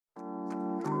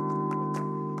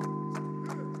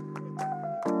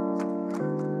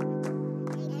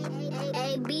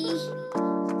baby.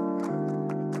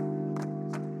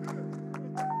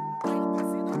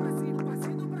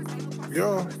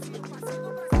 Yo,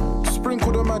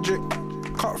 sprinkle the magic,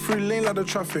 cut through lane like the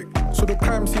traffic. So the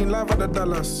crime scene live at the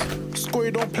Dallas.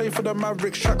 Scory don't play for the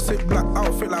Mavericks, track sit black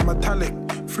outfit like metallic.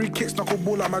 Free kicks, knuckle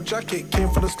ball like my jacket. Came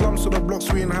for the slums, so the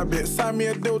blocks we inhabit. Sign me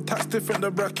a deal, tax different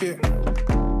the bracket.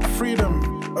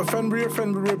 Freedom, offend, we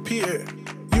repeat it.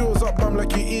 You was up bum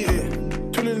like you eat it.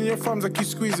 Twiddling in your thumbs like you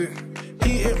squeeze it.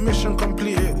 Heat it, mission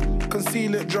complete it.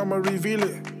 Conceal it, drama reveal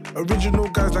it. Original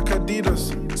guys like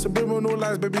Adidas. Subliminal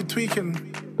lies, baby tweaking.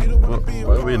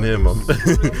 Why are we in here, mum?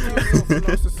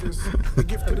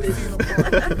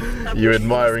 You're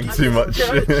admiring too much.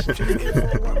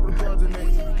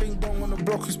 Bing bong on the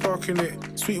block who's parking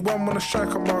it. Sweet one on a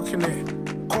striker marking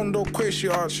it. Condo quick, she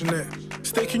arching it.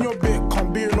 Steak in your bit,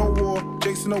 can't be in no war.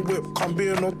 Jake's in a whip, can't be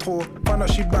in no tour. Find out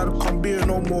she bad, can't be in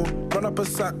no more. Run up a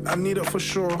sack, I need it for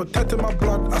sure. Protecting my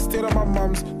blood, I stayed at my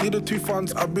mum's. Needed 2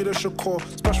 funds, I'll be the Shakur.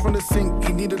 Splash from the sink,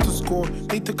 he needed to score.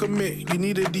 Need to commit, you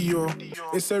need a Dior.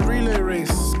 It's a relay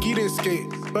race, ski day skate.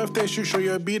 Birthday shoot, show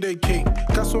you a B-day cake.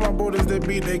 Guess what my brothers, they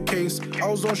beat their case. I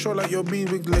was on show like your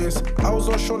B-wig lace. I was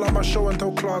on show like my show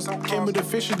until class. Came with the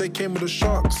fishes, they came with the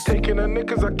sharks. Taking the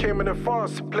niggas, I came in the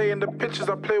fast. Playing the pitches,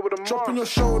 I play with the dropping your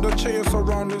shoulder, chair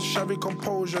surrounding, shabby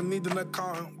composure. Need an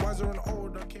accountant, wiser and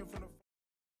older. Came from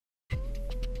the...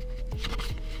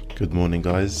 Good morning,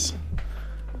 guys.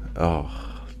 Oh,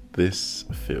 this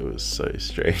feels so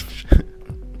strange.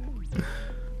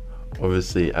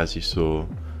 Obviously, as you saw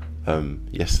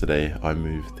yesterday, I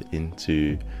moved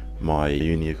into my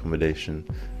uni accommodation,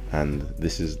 and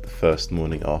this is the first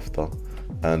morning after.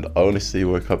 And I honestly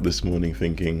woke up this morning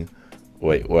thinking,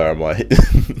 wait, where am I?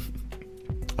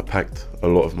 I packed a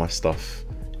lot of my stuff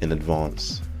in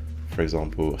advance. For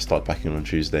example, I started packing on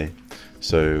Tuesday,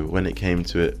 so when it came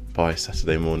to it by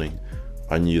Saturday morning,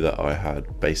 I knew that I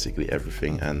had basically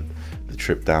everything, and the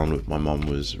trip down with my mum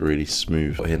was really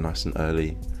smooth. Got here nice and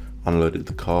early, unloaded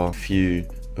the car. A few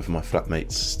of my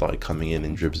flatmates started coming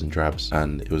in dribs and drabs,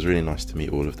 and it was really nice to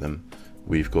meet all of them.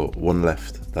 We've got one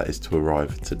left that is to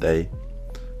arrive today,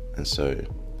 and so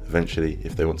eventually,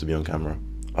 if they want to be on camera,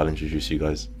 I'll introduce you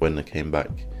guys. When I came back,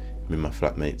 me and my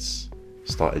flatmates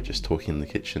started just talking in the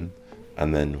kitchen,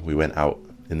 and then we went out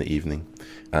in the evening,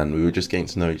 and we were just getting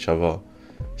to know each other,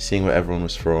 seeing where everyone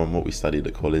was from, what we studied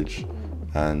at college,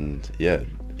 and yeah,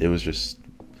 it was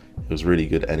really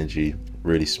good energy,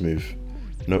 really smooth,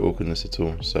 no awkwardness at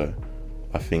all. So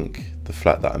I think the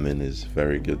flat that I'm in is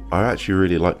very good. I actually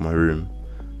really like my room.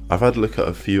 I've had a look at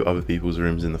a few other people's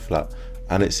rooms in the flat,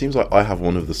 and it seems like I have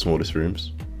one of the smallest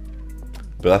rooms,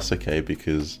 but that's okay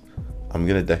because I'm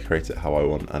gonna decorate it how I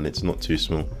want, and it's not too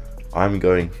small. I'm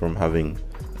going from having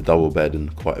a double bed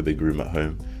and quite a big room at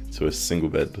home to a single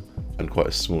bed and quite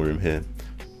a small room here.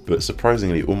 But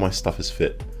surprisingly, all my stuff is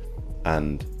fit,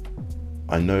 and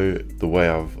I know the way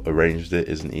I've arranged it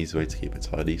is an easy way to keep it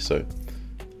tidy, so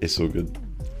it's all good.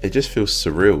 It just feels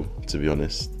surreal, to be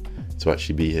honest, to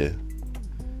actually be here.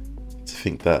 To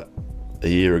think that a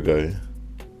year ago,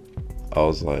 I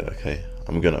was like, okay,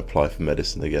 I'm gonna apply for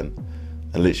medicine again.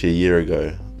 And literally a year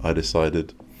ago, I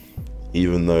decided,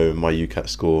 even though my UCAT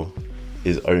score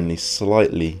is only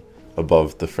slightly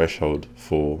above the threshold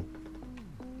for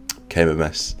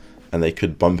Kmms, and they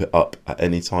could bump it up at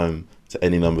any time to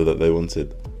any number that they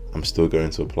wanted, I'm still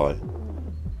going to apply.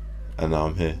 And now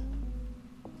I'm here.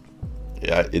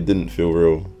 Yeah, it didn't feel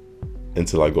real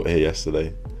until I got here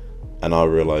yesterday, and I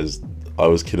realized I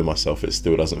was kidding myself. It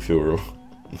still doesn't feel real.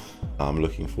 I'm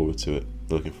looking forward to it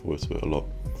a lot.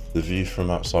 The view from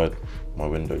outside my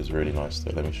window is really nice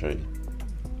though, let me show you.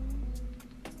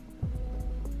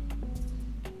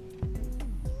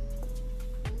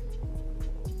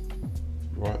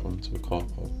 Right onto a car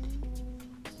park,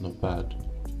 not bad,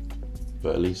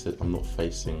 but at least I'm not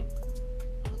facing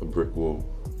a brick wall.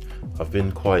 I've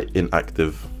been quite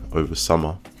inactive over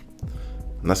summer,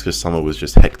 and that's because summer was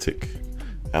just hectic,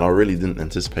 and I really didn't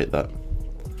anticipate that.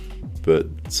 But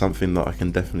something that I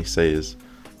can definitely say is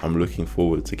I'm looking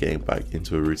forward to getting back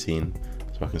into a routine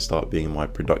so I can start being my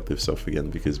productive self again,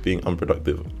 because being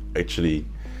unproductive actually,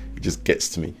 it just gets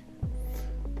to me.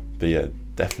 But yeah,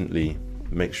 definitely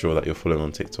make sure that you're following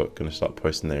on TikTok. Gonna start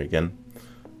posting there again,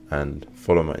 and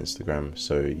follow my Instagram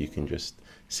so you can just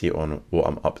see on what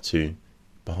I'm up to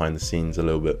behind the scenes a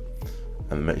little bit,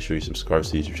 and make sure you subscribe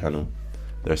to the YouTube channel.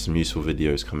 There are some useful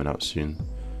videos coming out soon,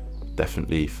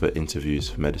 definitely for interviews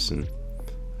for medicine.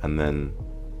 And then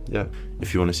yeah,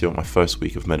 if you want to see what my first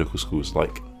week of medical school is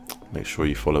like, make sure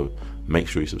you follow, make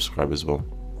sure you subscribe as well.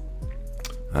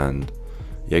 And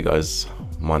yeah guys,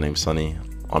 my name's Sunny,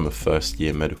 I'm a first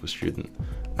year medical student,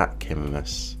 at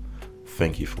Kmms.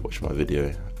 Thank you for watching my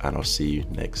video, and I'll see you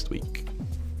next week.